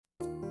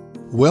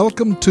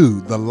Welcome to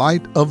The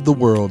Light of the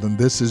World, and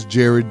this is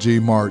Jerry G.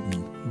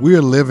 Martin.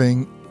 We're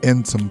living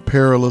in some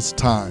perilous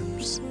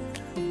times.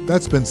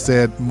 That's been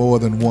said more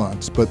than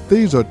once, but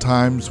these are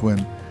times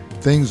when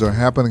things are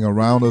happening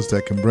around us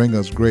that can bring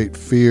us great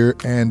fear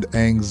and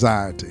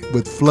anxiety.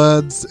 With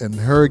floods and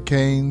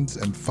hurricanes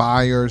and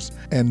fires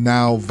and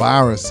now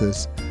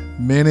viruses,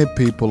 many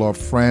people are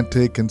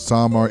frantic and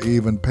some are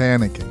even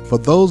panicking. For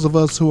those of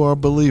us who are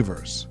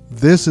believers,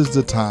 this is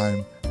the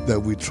time that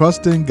we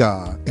trust in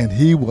God and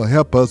He will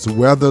help us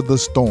weather the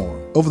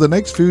storm. Over the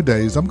next few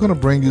days, I'm going to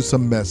bring you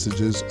some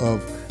messages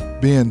of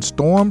being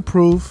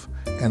storm-proof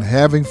and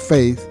having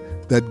faith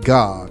that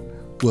God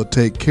will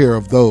take care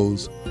of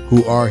those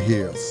who are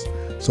His.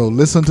 So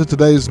listen to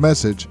today's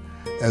message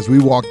as we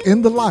walk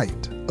in the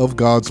light of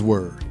God's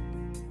Word.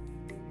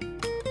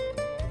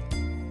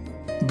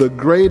 The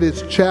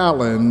greatest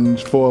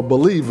challenge for a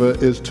believer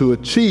is to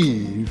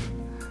achieve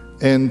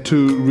and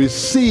to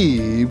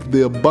receive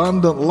the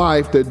abundant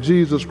life that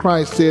Jesus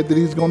Christ said that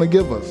He's going to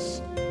give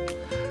us.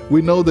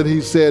 We know that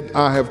He said,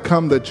 I have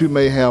come that you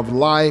may have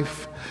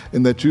life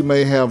and that you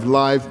may have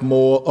life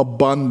more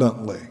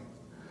abundantly.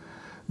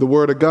 The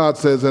Word of God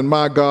says, and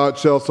my God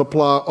shall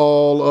supply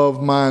all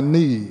of my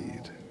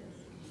need.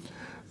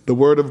 The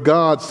Word of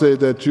God says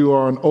that you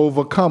are an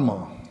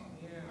overcomer.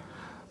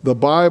 The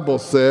Bible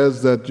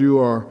says that you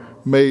are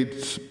made,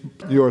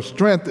 your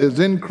strength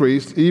is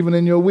increased even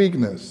in your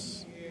weakness.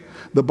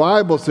 The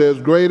Bible says,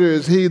 greater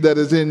is He that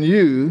is in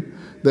you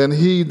than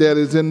he that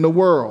is in the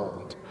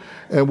world.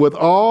 And with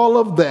all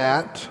of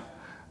that,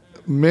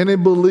 many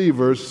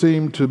believers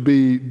seem to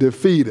be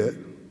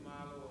defeated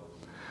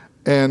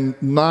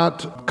and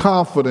not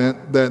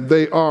confident that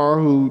they are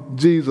who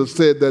Jesus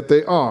said that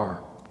they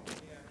are.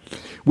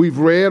 We've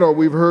read or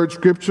we've heard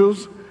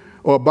scriptures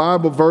or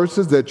Bible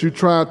verses that you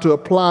try to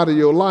apply to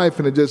your life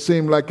and it just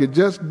seems like it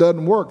just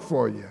doesn't work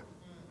for you.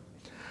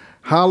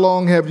 How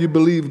long have you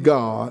believed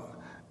God?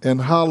 And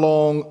how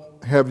long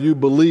have you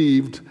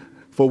believed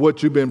for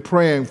what you've been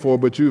praying for,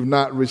 but you've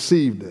not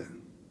received it?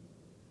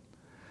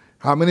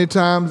 How many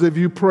times have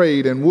you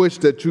prayed and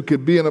wished that you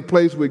could be in a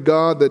place with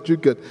God that you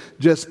could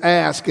just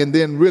ask and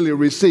then really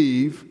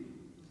receive,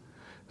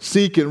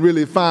 seek and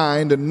really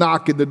find, and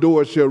knock and the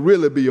door shall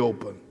really be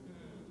open?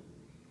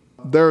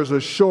 There's a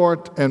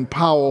short and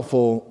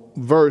powerful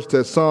verse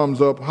that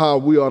sums up how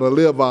we ought to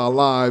live our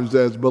lives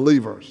as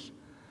believers.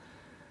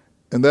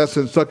 And that's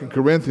in 2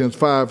 Corinthians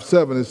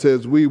 5:7. It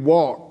says, we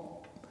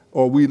walk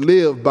or we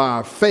live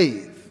by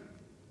faith,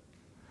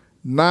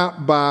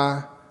 not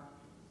by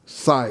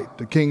sight.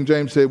 The King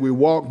James said we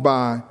walk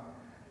by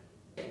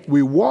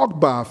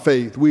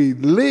faith. We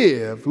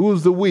live.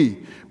 Who's the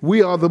we?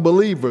 We are the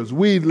believers.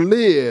 We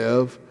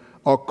live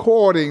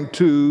according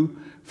to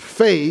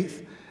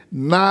faith,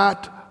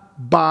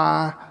 not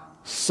by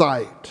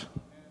sight.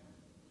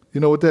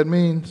 You know what that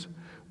means?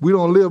 We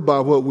don't live by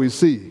what we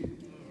see.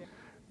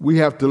 We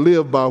have to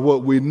live by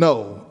what we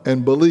know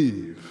and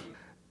believe.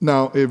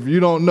 Now, if you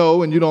don't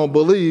know and you don't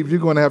believe, you're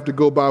going to have to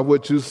go by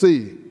what you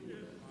see.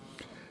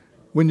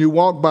 When you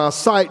walk by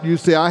sight, you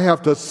say, I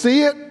have to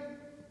see it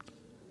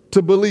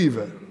to believe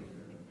it.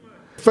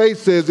 Faith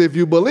says if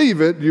you believe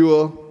it,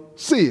 you'll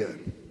see it.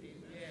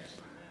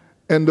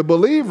 And the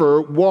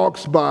believer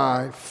walks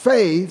by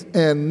faith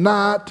and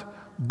not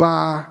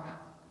by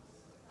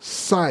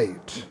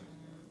sight.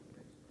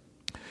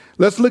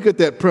 Let's look at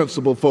that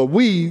principle. For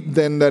we,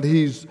 then, that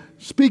he's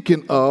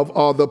speaking of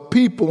are the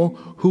people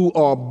who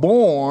are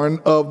born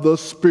of the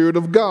Spirit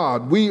of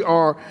God. We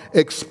are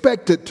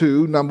expected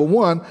to, number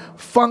one,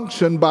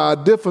 function by a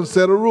different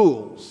set of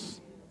rules.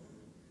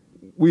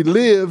 We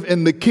live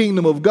in the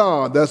kingdom of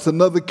God. That's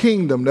another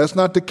kingdom. That's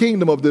not the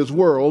kingdom of this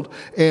world.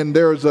 And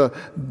there's a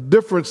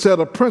different set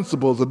of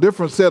principles, a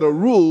different set of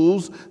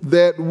rules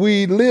that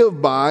we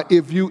live by.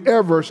 If you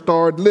ever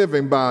start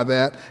living by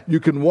that, you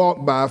can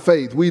walk by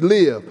faith. We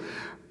live.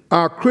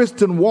 Our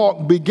Christian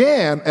walk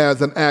began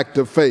as an act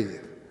of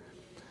faith.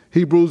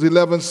 Hebrews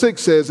 11:6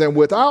 says, and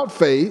without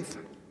faith,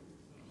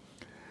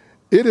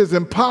 it is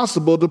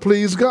impossible to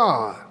please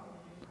God.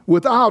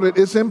 Without it,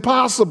 it's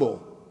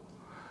impossible.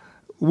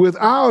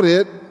 Without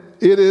it,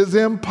 it is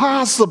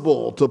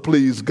impossible to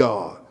please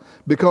God,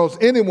 because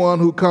anyone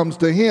who comes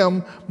to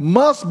Him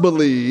must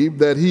believe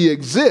that He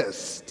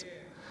exists.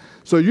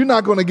 So you're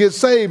not going to get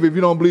saved if you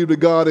don't believe that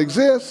God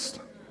exists.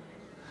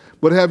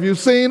 But have you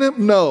seen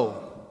Him? No.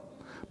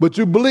 But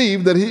you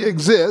believe that He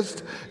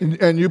exists,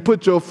 and you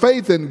put your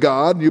faith in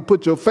God, you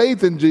put your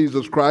faith in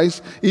Jesus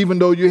Christ. Even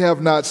though you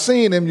have not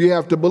seen Him, you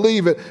have to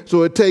believe it.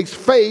 So it takes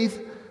faith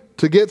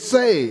to get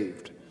saved.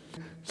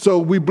 So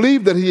we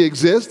believe that He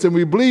exists, and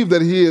we believe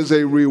that He is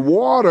a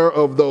rewarder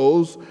of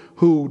those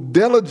who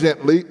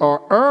diligently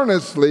or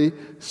earnestly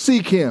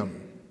seek Him.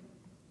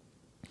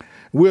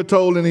 We're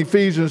told in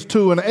Ephesians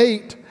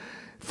 2:8,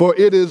 for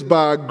it is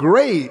by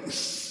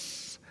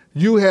grace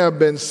you have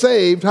been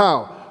saved.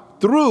 How?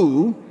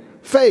 Through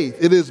faith.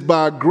 It is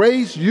by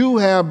grace you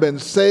have been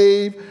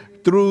saved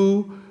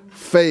through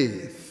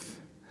faith.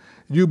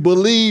 You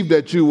believe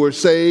that you were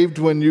saved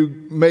when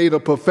you made a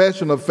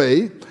profession of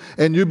faith.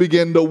 and you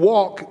begin to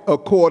walk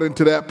according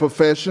to that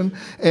profession.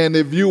 And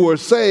if you were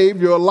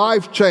saved, your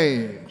life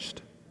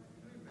changed.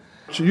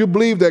 You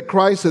believe that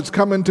Christ has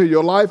come into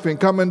your life and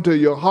come into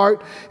your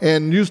heart,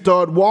 and you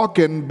start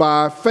walking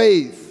by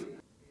faith.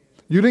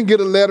 You didn't get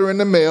a letter in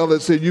the mail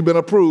that said you've been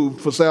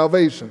approved for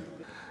salvation.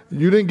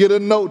 You didn't get a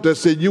note that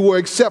said you were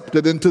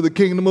accepted into the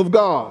kingdom of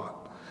God.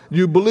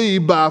 You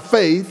believe by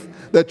faith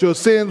that your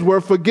sins were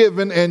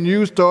forgiven, and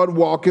you start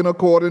walking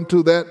according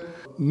to that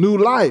new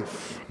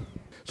life.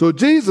 So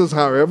Jesus,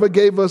 however,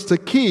 gave us the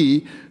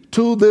key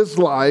to this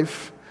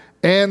life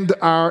and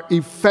our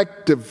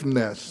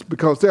effectiveness,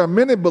 because there are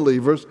many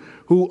believers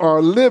who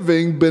are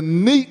living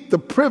beneath the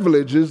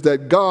privileges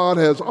that God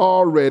has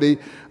already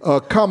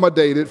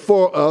accommodated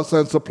for us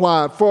and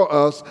supplied for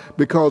us,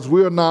 because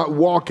we're not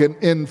walking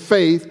in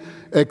faith,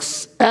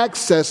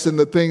 accessing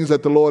the things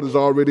that the Lord has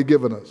already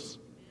given us.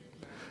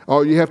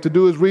 All you have to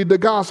do is read the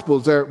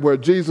Gospels where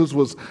Jesus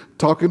was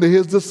talking to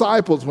his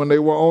disciples when they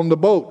were on the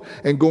boat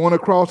and going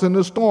across in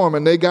the storm,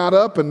 and they got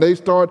up and they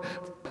started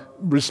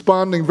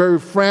responding very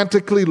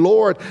frantically,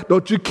 "Lord,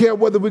 don't you care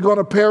whether we're going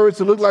to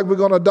perish? It looks like we're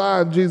going to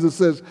die." And Jesus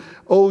says,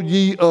 "O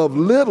ye of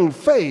little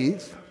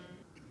faith,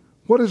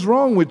 what is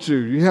wrong with you?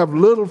 You have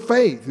little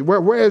faith.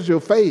 Where is your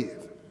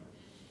faith?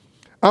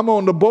 I'm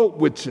on the boat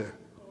with you.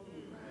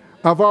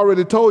 I've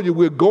already told you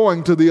we're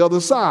going to the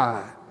other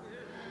side.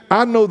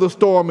 I know the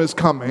storm is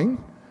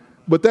coming,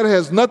 but that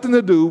has nothing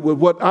to do with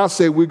what I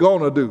say we're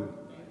going to do.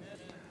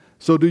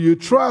 So do you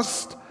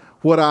trust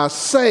what I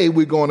say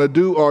we're going to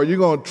do, or are you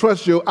going to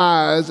trust your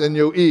eyes and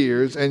your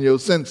ears and your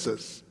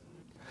senses?"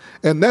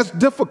 And that's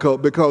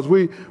difficult, because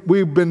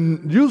we've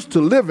been used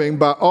to living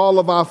by all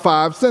of our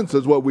five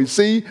senses: what we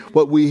see,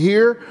 what we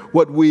hear,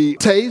 what we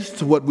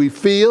taste, what we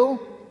feel.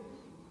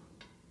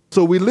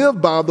 So we live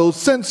by those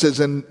senses,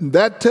 and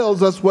that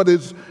tells us what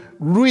is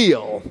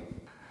real.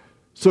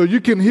 So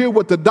you can hear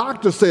what the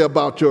doctors say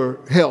about your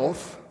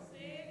health,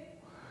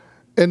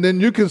 and then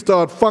you can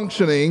start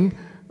functioning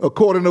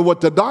according to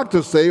what the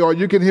doctors say, or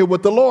you can hear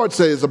what the Lord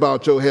says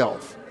about your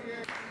health.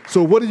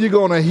 So what are you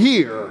going to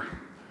hear?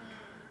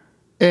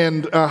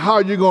 And how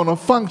are you going to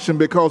function?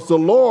 Because the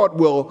Lord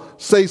will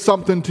say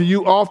something to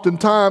you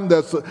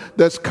oftentimes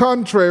that's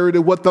contrary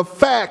to what the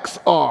facts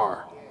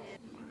are.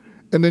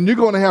 And then you're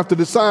going to have to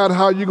decide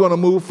how you're going to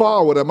move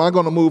forward. Am I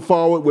going to move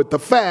forward with the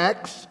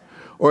facts,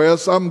 or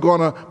else I'm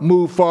going to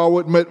move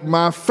forward with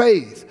my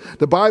faith?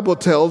 The Bible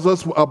tells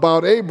us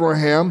about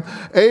Abraham.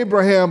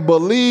 Abraham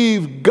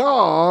believed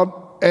God,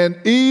 and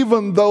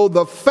even though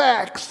the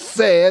facts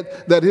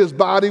said that his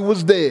body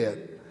was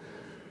dead,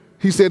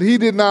 he said he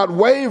did not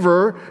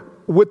waver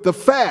with the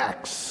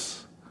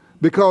facts,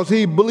 because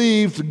he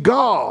believed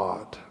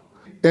God.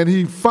 And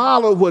he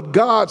followed what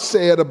God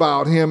said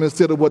about him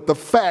instead of what the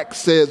fact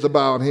says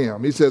about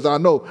him. He says, "I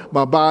know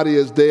my body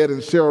is dead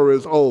and Sarah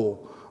is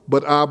old,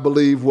 but I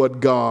believe what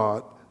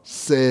God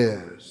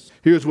says."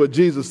 Here's what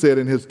Jesus said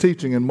in his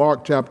teaching in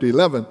Mark chapter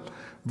 11,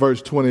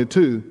 verse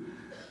 22.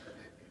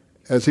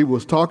 As he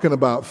was talking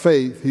about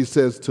faith, he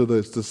says to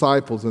his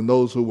disciples and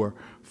those who were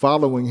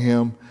following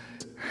him,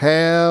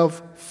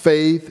 "Have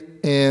faith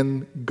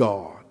in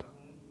God."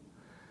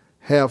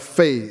 Have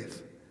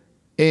faith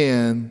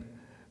in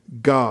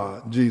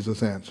God,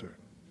 Jesus answered.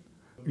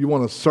 You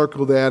want to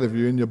circle that if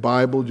you're in your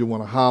Bible. You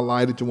want to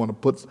highlight it. You want to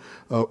put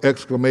an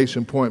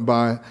exclamation point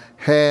by it.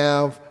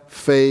 Have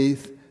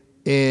faith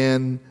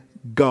in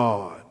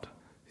God.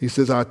 He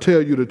says, "I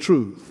tell you the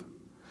truth.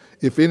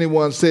 If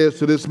anyone says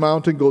to this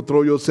mountain, 'Go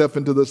throw yourself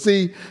into the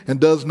sea,' and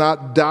does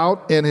not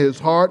doubt in his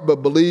heart,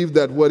 but believe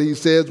that what he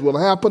says will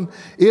happen,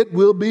 it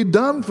will be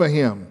done for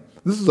him."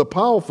 This is a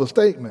powerful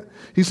statement.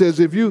 He says,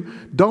 if you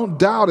don't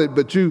doubt it,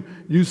 but you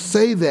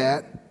say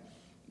that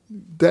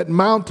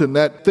mountain,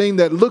 that thing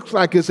that looks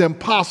like it's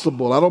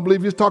impossible. I don't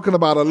believe he's talking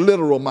about a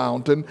literal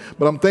mountain,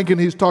 but I'm thinking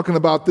he's talking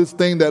about this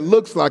thing that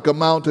looks like a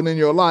mountain in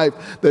your life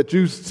that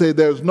you say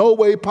there's no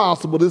way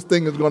possible this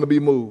thing is going to be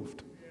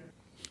moved.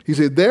 He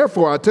said,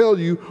 "Therefore I tell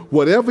you,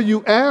 whatever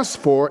you ask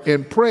for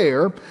in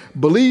prayer,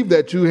 believe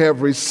that you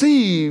have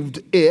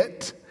received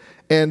it,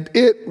 and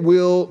it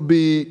will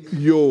be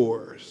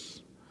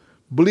yours."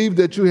 Believe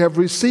that you have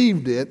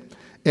received it,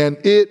 and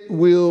it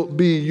will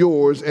be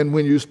yours. And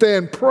when you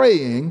stand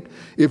praying,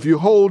 if you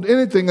hold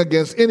anything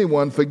against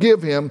anyone,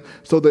 forgive him,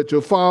 so that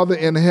your Father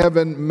in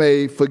heaven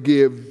may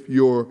forgive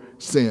your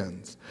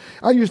sins.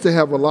 I used to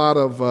have a lot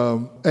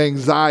of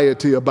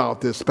anxiety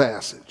about this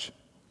passage,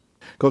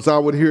 because I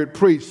would hear it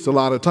preached a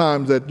lot of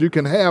times that you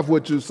can have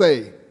what you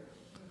say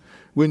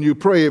when you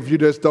pray if you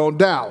just don't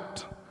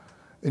doubt.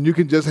 And you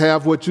can just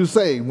have what you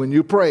say when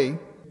you pray.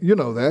 You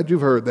know that.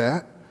 You've heard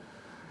that.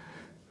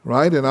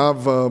 Right? And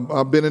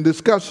I've been in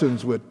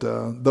discussions with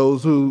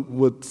those who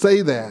would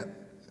say that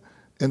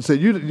and say,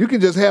 you can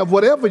just have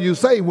whatever you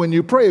say when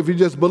you pray if you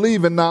just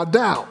believe and not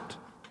doubt.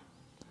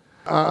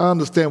 I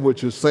understand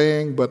what you're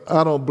saying, but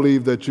I don't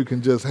believe that you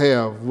can just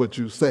have what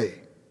you say.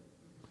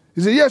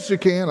 He said, "Yes, you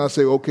can." I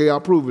say, "Okay, I'll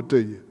prove it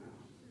to you.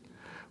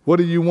 What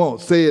do you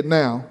want? Say it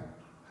now,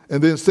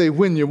 and then say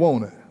when you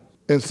want it,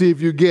 and see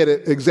if you get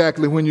it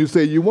exactly when you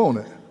say you want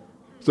it."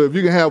 So if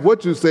you can have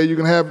what you say, you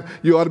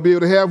ought to be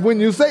able to have when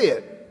you say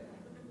it.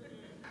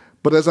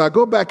 But as I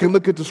go back and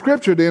look at the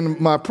scripture, then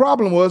my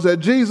problem was that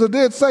Jesus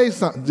did say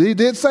something. He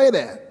did say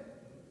that.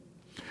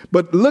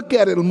 But look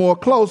at it more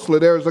closely.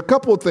 There's a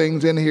couple of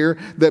things in here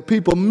that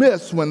people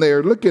miss when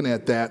they're looking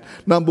at that.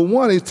 Number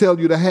one, he tells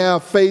you to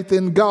have faith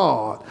in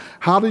God.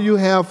 How do you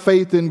have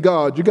faith in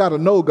God? You got to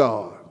know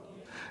God.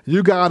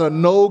 You got to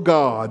know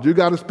God. You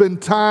got to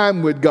spend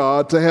time with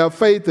God to have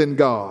faith in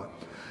God.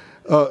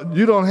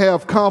 You don't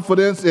have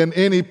confidence in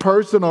any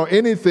person or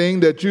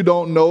anything that you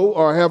don't know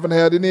or haven't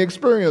had any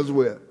experience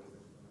with.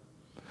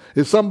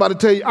 If somebody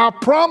tell you, I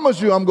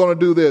promise you I'm going to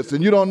do this,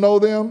 and you don't know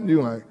them,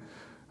 you're like,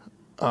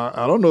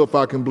 I don't know if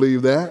I can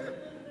believe that.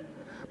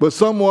 But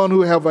someone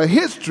who have a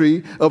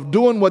history of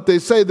doing what they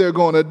say they're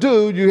going to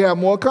do, you have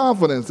more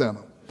confidence in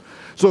them.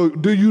 So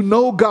do you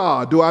know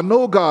God? Do I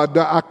know God?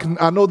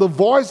 I know the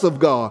voice of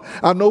God.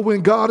 I know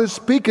when God is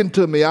speaking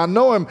to me. I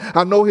know him.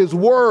 I know his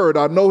word.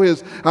 I know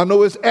his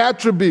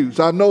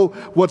attributes. I know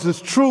what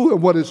is true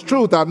and what is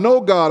truth. I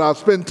know God. I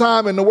spend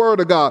time in the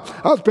word of God.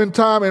 I spend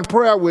time in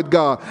prayer with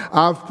God.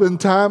 I spend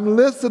time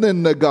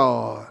listening to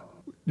God.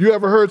 You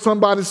ever heard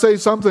somebody say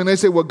something and they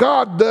say, well,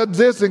 God does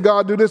this and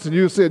God do this, and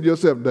you said to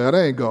yourself, that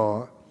ain't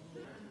God,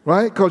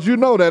 right? Because you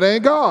know that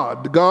ain't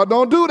God. God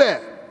don't do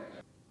that.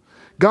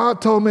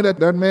 God told me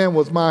that man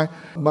was my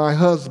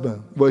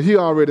husband, but he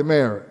already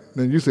married.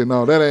 And you say,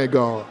 no, that ain't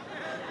God.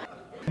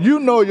 You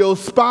know your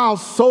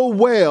spouse so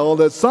well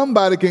that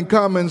somebody can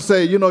come and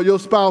say, you know, your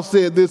spouse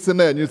said this and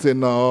that. And you say,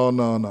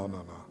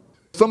 no.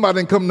 Somebody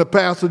can come to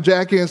Pastor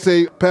Jackie and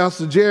say,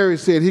 Pastor Jerry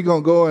said he's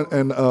going to go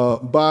and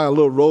buy a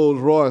little Rolls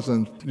Royce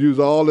and use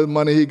all the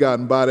money he got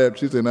and buy that.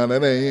 She said, no,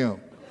 that ain't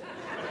him.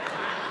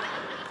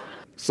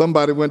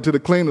 Somebody went to the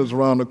cleaners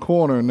around the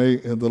corner, and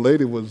the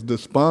lady was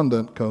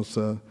despondent because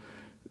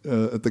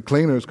at the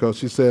cleaners, because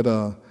she said,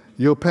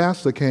 your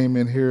pastor came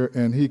in here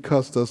and he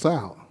cussed us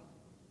out.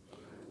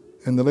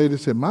 And the lady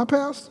said, my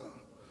pastor?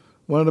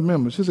 One of the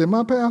members. She said,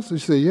 my pastor?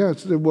 She said, yeah.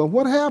 She said, well,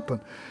 what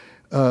happened?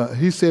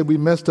 He said we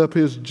messed up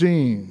his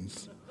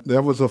jeans.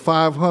 That was a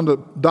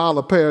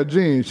 $500 pair of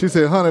jeans. She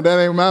said, honey, that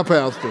ain't my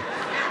pastor.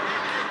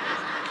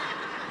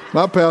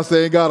 My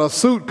pastor ain't got a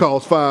suit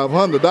cost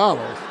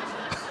 $500.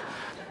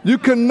 You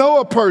can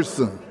know a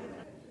person,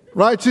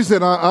 right? She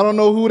said, I don't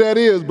know who that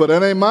is, but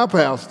that ain't my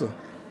pastor.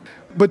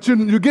 But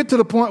you get to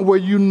the point where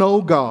you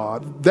know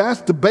God. That's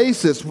the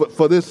basis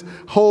for this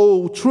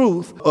whole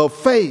truth of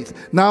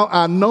faith. Now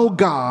I know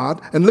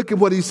God, and look at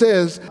what he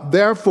says.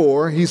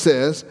 Therefore, he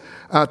says,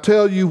 I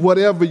tell you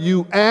whatever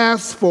you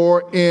ask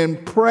for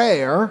in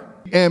prayer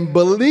and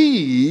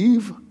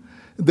believe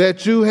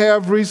that you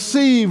have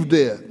received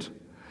it.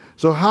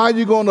 So how are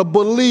you going to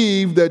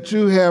believe that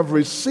you have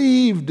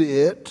received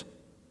it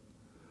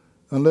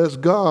unless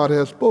God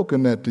has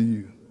spoken that to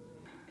you?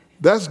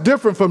 That's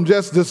different from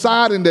just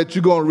deciding that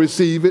you're going to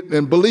receive it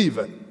and believe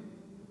it.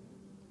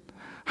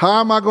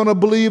 How am I going to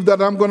believe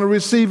that I'm going to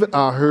receive it?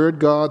 I heard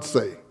God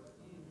say,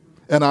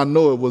 and I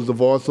know it was the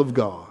voice of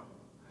God.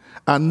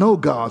 I know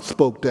God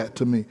spoke that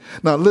to me.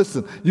 Now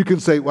listen, you can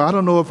say, well, I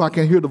don't know if I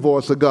can hear the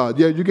voice of God.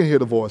 Yeah, you can hear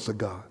the voice of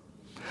God.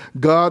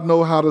 God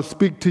knows how to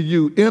speak to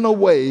you in a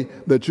way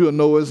that you'll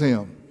know as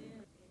him.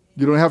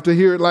 You don't have to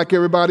hear it like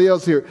everybody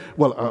else hear it.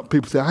 Well,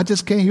 people say, I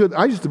just can't hear it.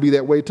 I used to be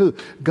that way too.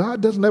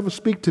 God doesn't ever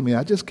speak to me.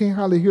 I just can't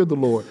hardly hear the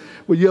Lord.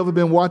 Well, you ever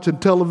been watching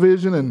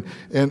television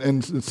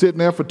and sitting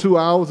there for 2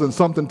 hours and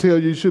something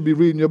tells you should be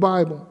reading your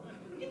Bible?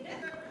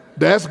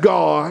 That's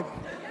God.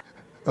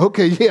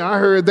 Okay, yeah, I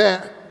heard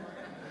that.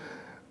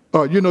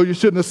 You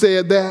shouldn't have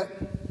said that.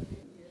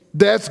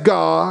 That's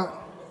God.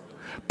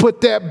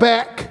 Put that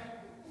back.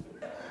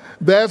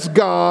 That's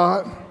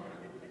God.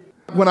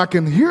 When I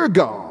can hear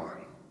God,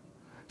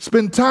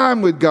 spend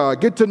time with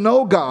God, get to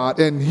know God,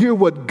 and hear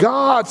what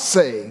God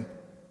say,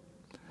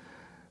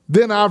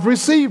 then I've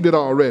received it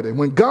already.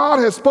 When God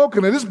has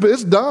spoken it,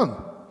 it's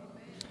done.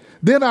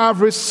 Then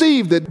I've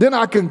received it. Then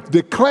I can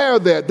declare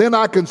that. Then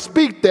I can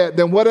speak that.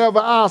 Then whatever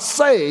I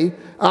say,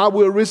 I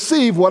will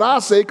receive what I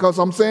say because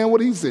I'm saying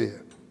what he said.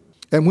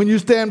 And when you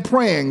stand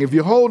praying, if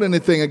you hold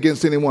anything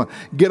against anyone,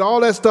 get all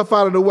that stuff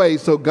out of the way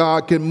so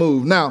God can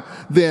move. Now,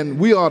 then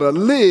we ought to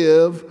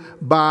live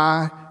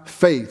by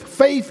faith.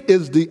 Faith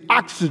is the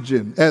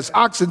oxygen, as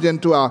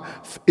oxygen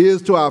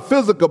is to our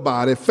physical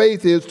body.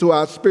 Faith is to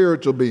our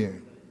spiritual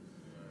being.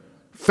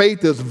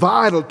 Faith is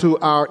vital to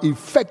our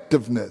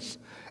effectiveness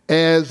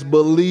as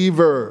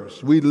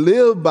believers. We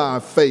live by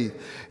faith.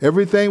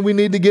 Everything we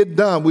need to get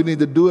done, we need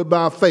to do it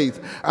by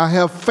faith. I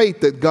have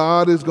faith that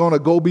God is going to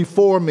go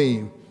before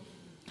me.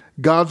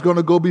 God's going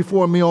to go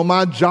before me on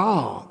my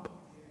job.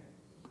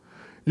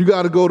 You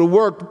got to go to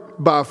work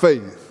by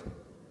faith.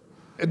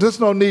 There's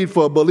no need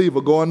for a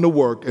believer going to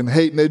work and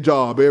hating their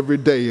job every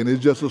day, and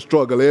it's just a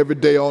struggle every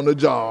day on the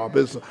job.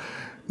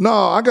 No,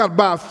 I got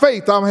by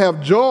faith, I'm going to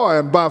have joy,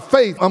 and by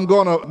faith, I'm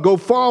going to go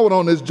forward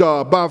on this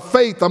job. By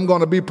faith, I'm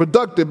going to be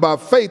productive. By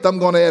faith, I'm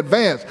going to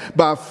advance.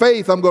 By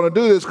faith, I'm going to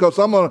do this because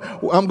I'm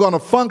going to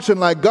function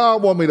like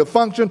God wants me to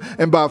function,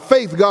 and by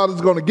faith, God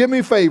is going to give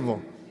me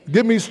favor,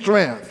 give me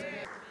strength.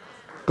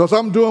 because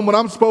I'm doing what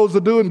I'm supposed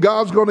to do and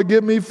God's going to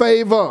give me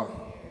favor.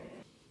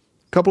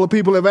 A couple of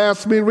people have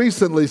asked me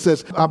recently,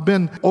 says, I've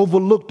been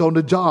overlooked on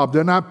the job.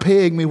 They're not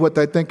paying me what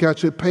they think I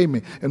should pay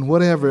me and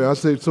whatever. I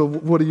say, so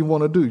what do you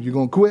want to do? You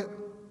going to quit?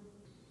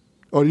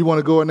 Or do you want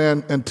to go in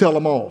there and tell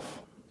them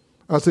off?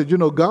 I said,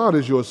 God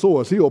is your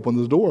source. He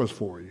opens the doors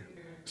for you.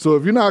 So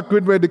if you're not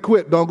getting ready to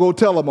quit, don't go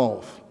tell them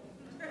off.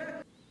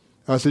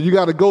 I said, you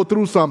got to go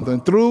through something.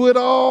 Through it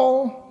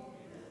all.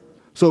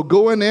 So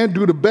go in there and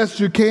do the best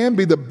you can.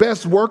 Be the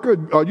best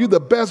worker. Are you the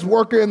best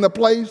worker in the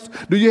place?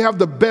 Do you have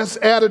the best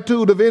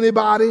attitude of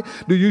anybody?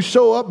 Do you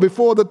show up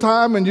before the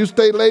time and you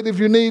stay late if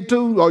you need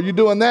to? Are you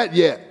doing that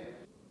yet?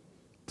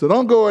 So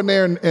don't go in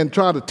there and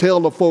try to tell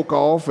the folk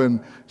off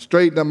and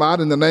straighten them out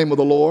in the name of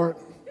the Lord.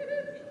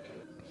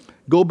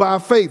 Go by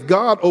faith.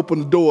 God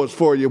opens doors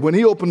for you. When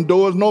he opens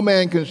doors, no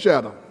man can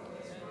shut them.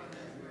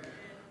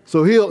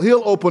 So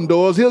he'll open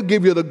doors. He'll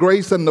give you the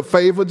grace and the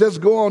favor.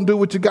 Just go on and do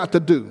what you got to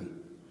do.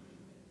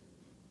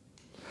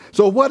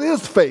 So what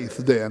is faith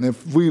then?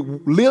 If we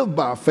live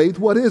by faith,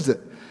 what is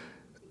it?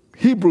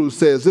 Hebrews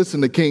says this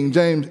in the King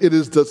James, it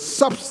is the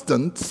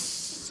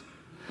substance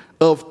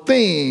of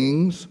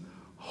things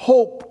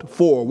hoped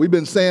for. We've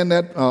been saying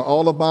that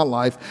all of my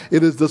life.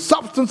 It is the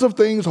substance of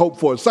things hoped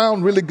for. It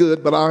sounds really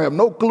good, but I have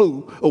no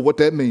clue of what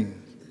that means.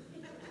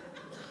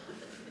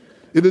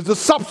 It is the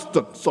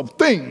substance of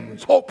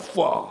things hoped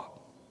for.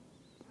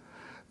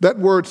 That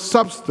word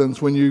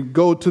substance, when you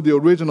go to the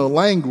original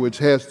language,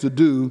 has to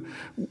do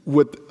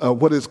with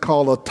what is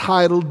called a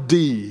title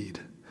deed.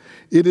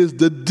 It is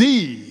the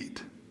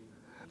deed,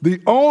 the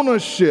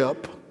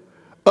ownership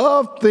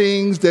of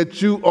things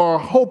that you are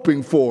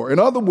hoping for. In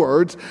other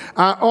words,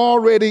 I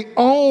already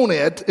own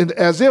it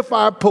as if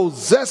I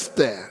possess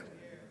that.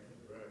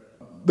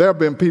 There have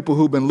been people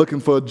who've been looking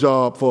for a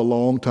job for a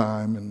long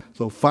time. And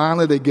so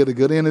finally they get a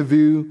good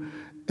interview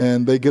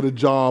and they get a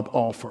job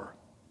offer.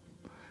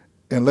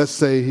 And let's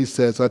say he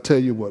says, I tell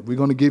you what, we're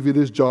going to give you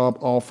this job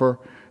offer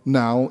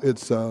now.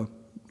 It's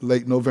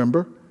late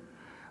November.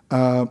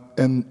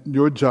 And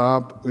your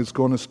job is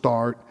going to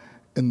start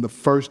in the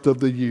first of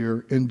the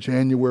year in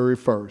January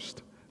 1st.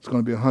 It's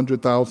going to be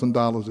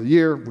 $100,000 a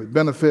year with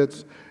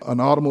benefits, an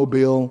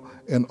automobile,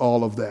 and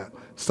all of that.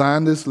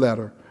 Sign this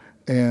letter,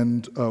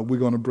 and we're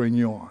going to bring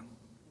you on.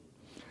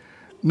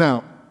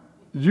 Now,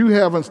 you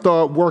haven't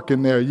started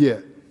working there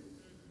yet.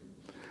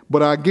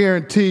 But I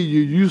guarantee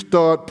you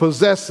start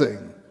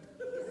possessing.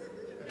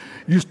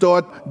 You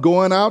start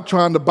going out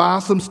trying to buy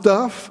some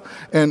stuff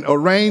and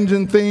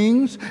arranging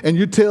things, and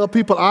you tell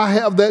people, I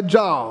have that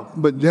job.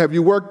 But have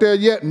you worked there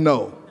yet?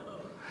 No.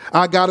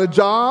 I got a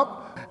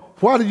job.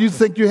 Why do you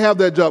think you have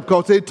that job?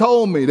 Because they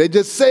told me. They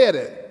just said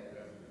it.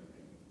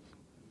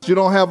 You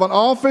don't have an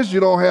office.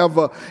 You don't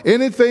have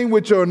anything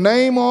with your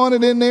name on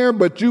it in there,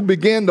 but you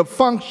begin to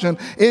function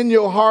in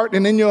your heart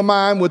and in your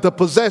mind with the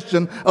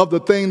possession of the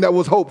thing that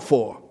was hoped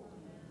for.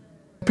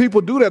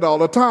 People do that all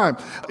the time.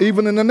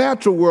 Even in the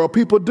natural world,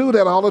 people do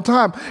that all the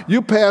time.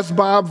 You pass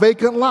by a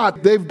vacant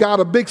lot. They've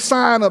got a big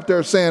sign up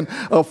there saying,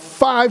 a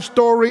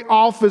 5-story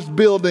office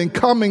building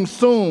coming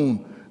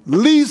soon,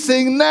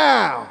 leasing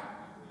now.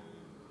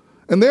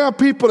 And there are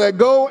people that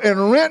go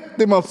and rent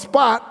them a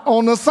spot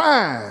on the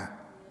sign.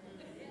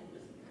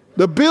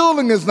 The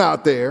building is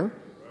not there,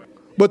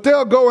 but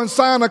they'll go and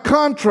sign a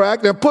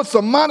contract and put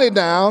some money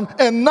down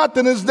and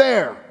nothing is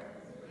there.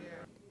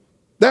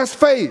 That's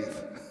faith.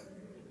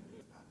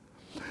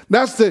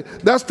 That's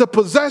the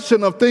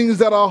possession of things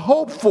that are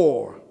hoped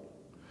for.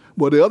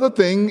 Well, the other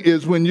thing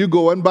is when you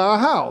go and buy a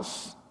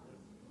house.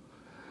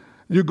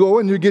 You go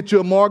and you get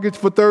your mortgage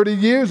for 30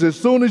 years. As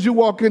soon as you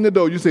walk in the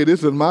door, you say,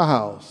 this is my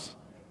house.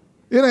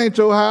 It ain't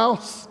your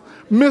house.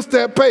 Miss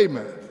that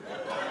payment.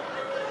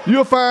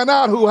 You'll find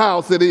out whose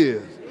house it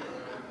is.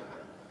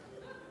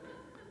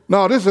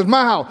 No, this is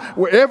my house.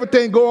 Where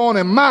everything go on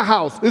in my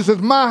house. This is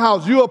my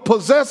house. You are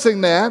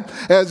possessing that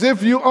as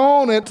if you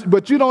own it,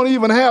 but you don't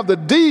even have the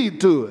deed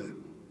to it.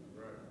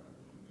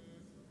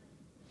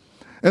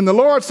 And the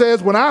Lord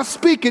says, when I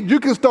speak it,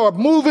 you can start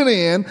moving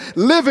in,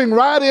 living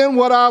right in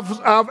what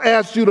I've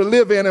asked you to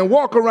live in, and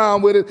walk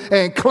around with it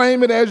and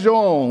claim it as your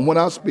own when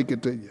I speak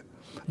it to you.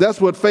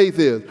 That's what faith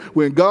is.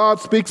 When God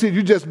speaks it,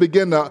 you just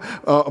begin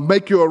to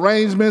make your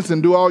arrangements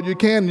and do all you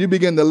can. You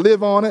begin to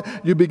live on it.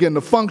 You begin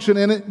to function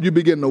in it. You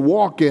begin to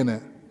walk in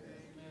it,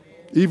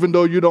 even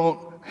though you don't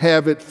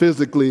have it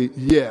physically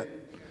yet.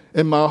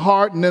 In my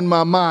heart and in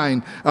my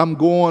mind, I'm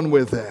going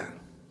with that.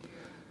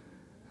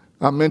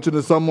 I mentioned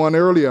to someone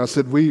earlier, I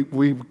said,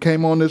 we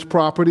came on this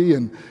property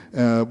and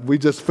we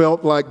just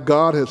felt like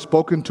God had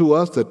spoken to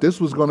us that this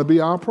was going to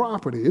be our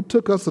property. It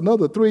took us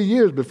another 3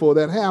 years before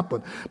that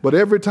happened. But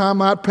every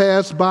time I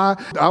passed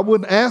by, I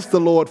wouldn't ask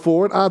the Lord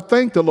for it. I'd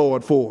thank the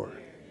Lord for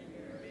it.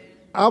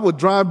 I would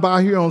drive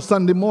by here on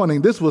Sunday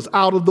morning. This was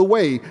out of the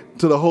way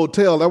to the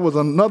hotel. There was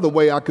another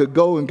way I could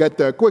go and get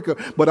there quicker.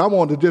 But I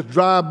wanted to just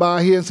drive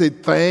by here and say,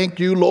 thank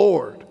you,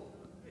 Lord.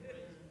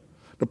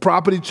 The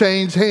property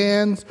changed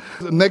hands.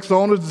 The next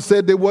owners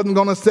said they wasn't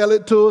going to sell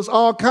it to us.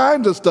 All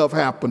kinds of stuff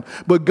happened.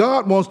 But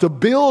God wants to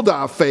build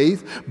our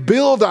faith,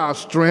 build our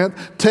strength,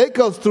 take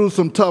us through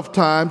some tough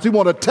times. He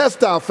wants to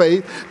test our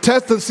faith,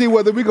 test and see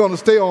whether we're going to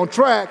stay on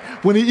track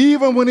when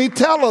he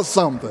tells us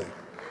something.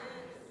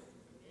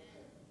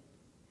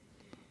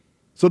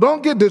 So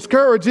don't get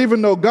discouraged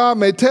even though God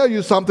may tell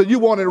you something, you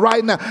want it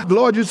right now.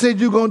 Lord, you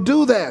said you're going to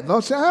do that.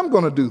 Lord said, I'm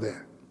going to do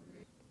that.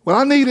 Well,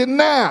 I need it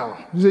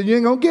now. He said, you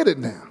ain't going to get it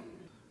now.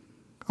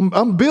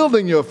 I'm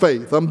building your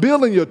faith. I'm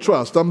building your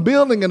trust. I'm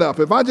building it up.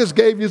 If I just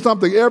gave you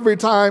something every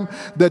time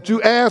that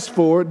you ask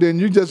for it, then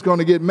you're just going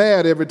to get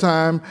mad every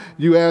time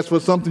you ask for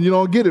something. You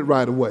don't get it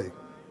right away.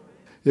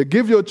 You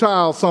give your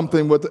child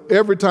something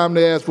every time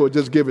they ask for it,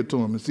 just give it to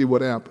them and see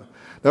what happens.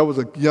 That was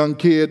a young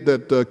kid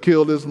that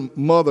killed his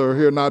mother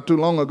here not too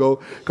long ago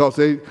because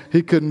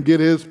he couldn't get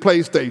his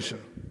PlayStation.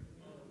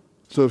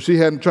 So if she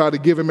hadn't tried to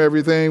give him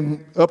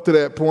everything up to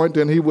that point,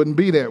 then he wouldn't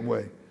be that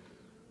way.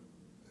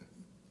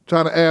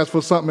 Trying to ask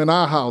for something in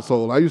our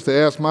household. I used to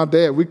ask my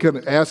dad, we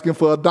couldn't ask him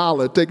for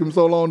 $1. It take him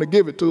so long to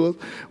give it to us.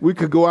 We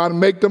could go out and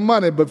make the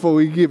money before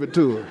we give it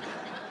to us.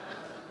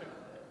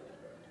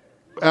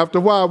 After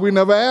a while, we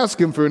never asked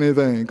him for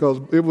anything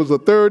because it was a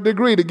third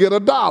degree to get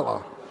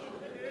 $1.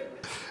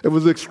 It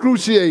was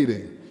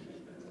excruciating.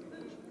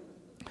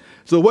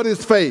 So what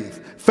is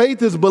faith?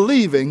 Faith is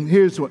believing,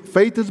 here's what,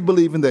 faith is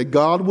believing that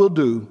God will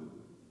do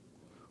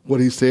what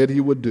he said he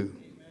would do.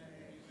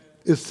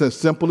 It's as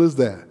simple as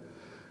that.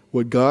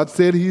 What God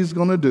said he's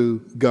going to do,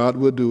 God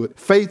will do it.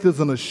 Faith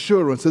is an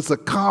assurance. It's a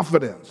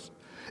confidence.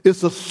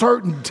 It's a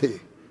certainty.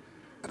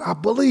 And I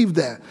believe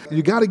that.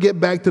 You got to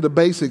get back to the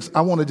basics. I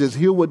want to just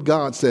hear what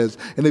God says.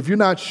 And if you're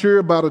not sure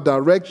about a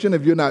direction,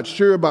 if you're not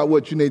sure about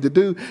what you need to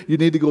do, you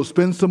need to go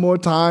spend some more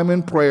time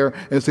in prayer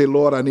and say,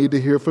 Lord, I need to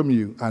hear from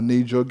you. I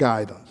need your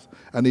guidance.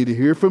 I need to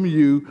hear from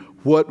you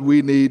what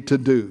we need to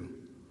do.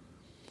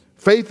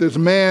 Faith is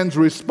man's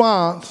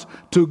response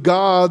to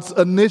God's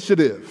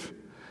initiative.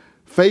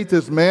 Faith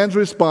is man's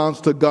response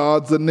to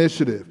God's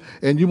initiative.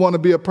 And you want to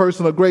be a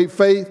person of great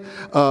faith,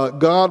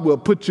 God will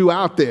put you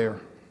out there.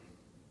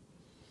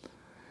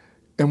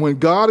 And when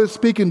God is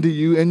speaking to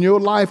you in your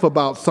life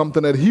about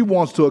something that he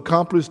wants to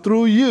accomplish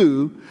through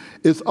you,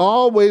 it's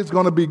always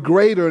going to be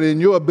greater than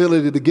your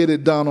ability to get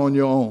it done on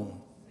your own.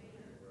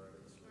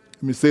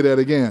 Let me say that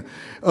again.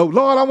 Oh,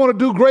 Lord, I want to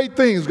do great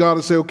things. God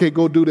will say, okay,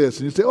 go do this.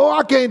 And you say, oh,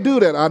 I can't do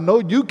that. I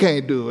know you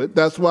can't do it.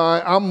 That's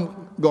why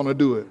I'm going to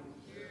do it.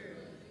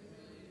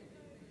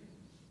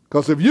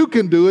 Because if you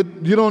can do it,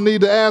 you don't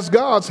need to ask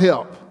God's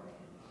help.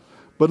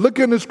 But look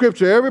in the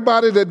scripture.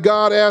 Everybody that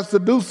God asked to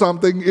do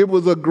something, it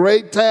was a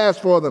great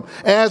task for them.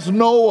 Ask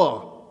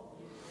Noah.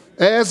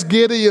 Ask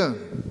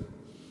Gideon.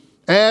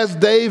 Ask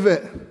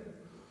David.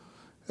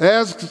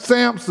 Ask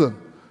Samson.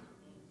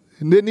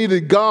 And they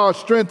needed God's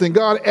strength. And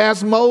God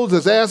asked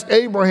Moses. Ask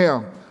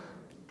Abraham.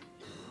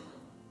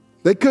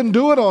 They couldn't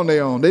do it on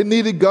their own. They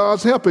needed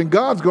God's help, and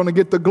God's going to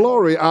get the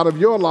glory out of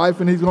your life,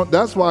 and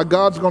that's why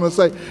God's going to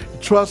say,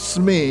 trust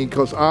me,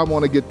 because I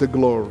want to get the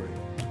glory.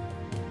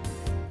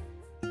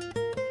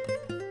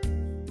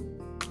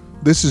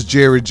 This is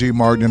Jerry G.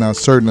 Martin, and I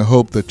certainly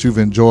hope that you've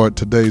enjoyed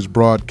today's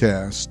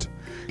broadcast.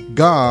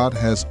 God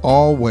has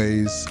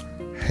always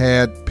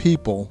had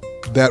people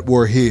that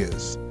were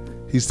his.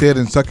 He said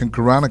in 2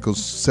 Chronicles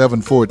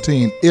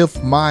 7:14,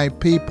 if my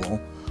people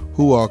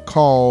who are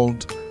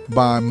called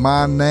by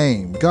my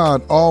name.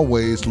 God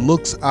always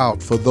looks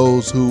out for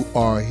those who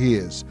are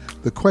his.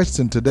 The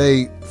question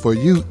today for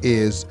you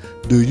is,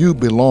 do you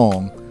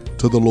belong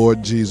to the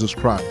Lord Jesus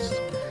Christ?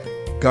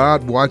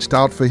 God watched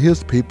out for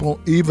his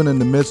people even in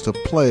the midst of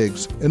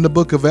plagues. In the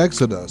book of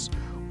Exodus,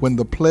 when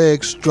the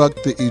plague struck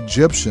the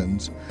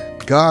Egyptians,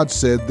 God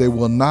said they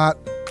will not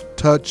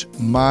touch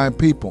my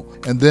people.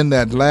 And then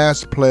that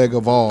last plague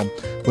of all,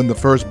 when the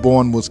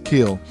firstborn was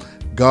killed,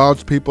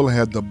 God's people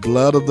had the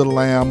blood of the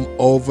Lamb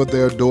over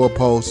their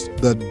doorposts.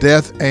 The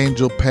death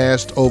angel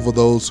passed over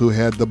those who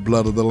had the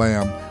blood of the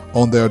Lamb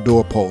on their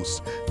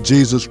doorposts.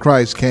 Jesus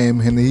Christ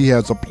came and he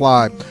has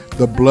applied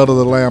the blood of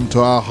the Lamb to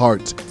our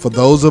hearts. For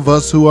those of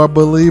us who are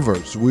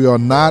believers, we are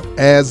not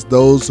as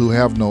those who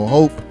have no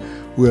hope.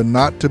 We are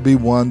not to be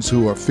ones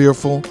who are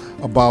fearful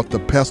about the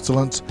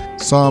pestilence.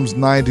 Psalms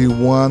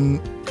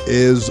 91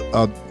 is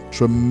a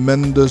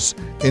tremendous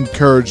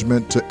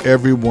encouragement to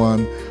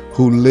everyone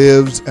who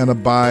lives and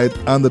abides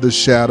under the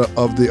shadow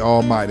of the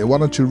Almighty. Why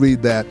don't you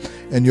read that,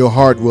 and your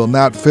heart will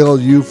not fail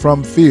you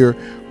from fear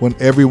when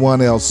everyone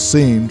else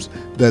seems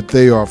that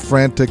they are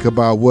frantic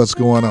about what's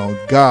going on.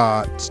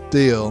 God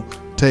still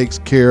takes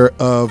care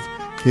of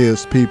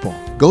his people.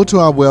 Go to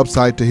our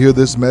website to hear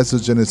this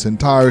message in its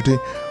entirety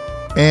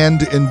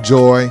and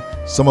enjoy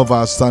some of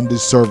our Sunday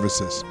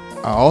services.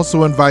 I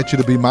also invite you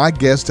to be my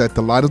guest at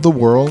the Light of the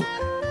World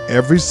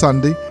every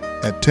Sunday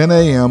at 10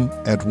 a.m.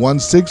 at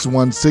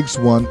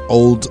 16161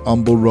 Old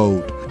Humble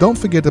Road. Don't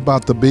forget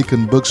about the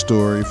Beacon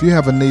Bookstore. If you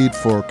have a need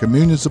for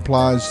communion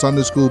supplies,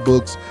 Sunday school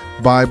books,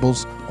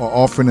 Bibles, or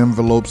offering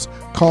envelopes,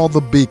 call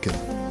the Beacon,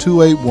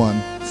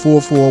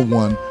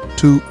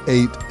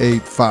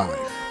 281-441-2885.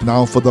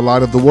 Now for the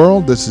Light of the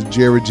World, this is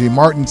Jerry G.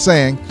 Martin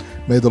saying,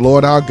 may the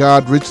Lord our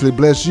God richly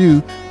bless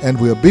you, and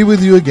we'll be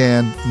with you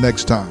again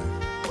next time.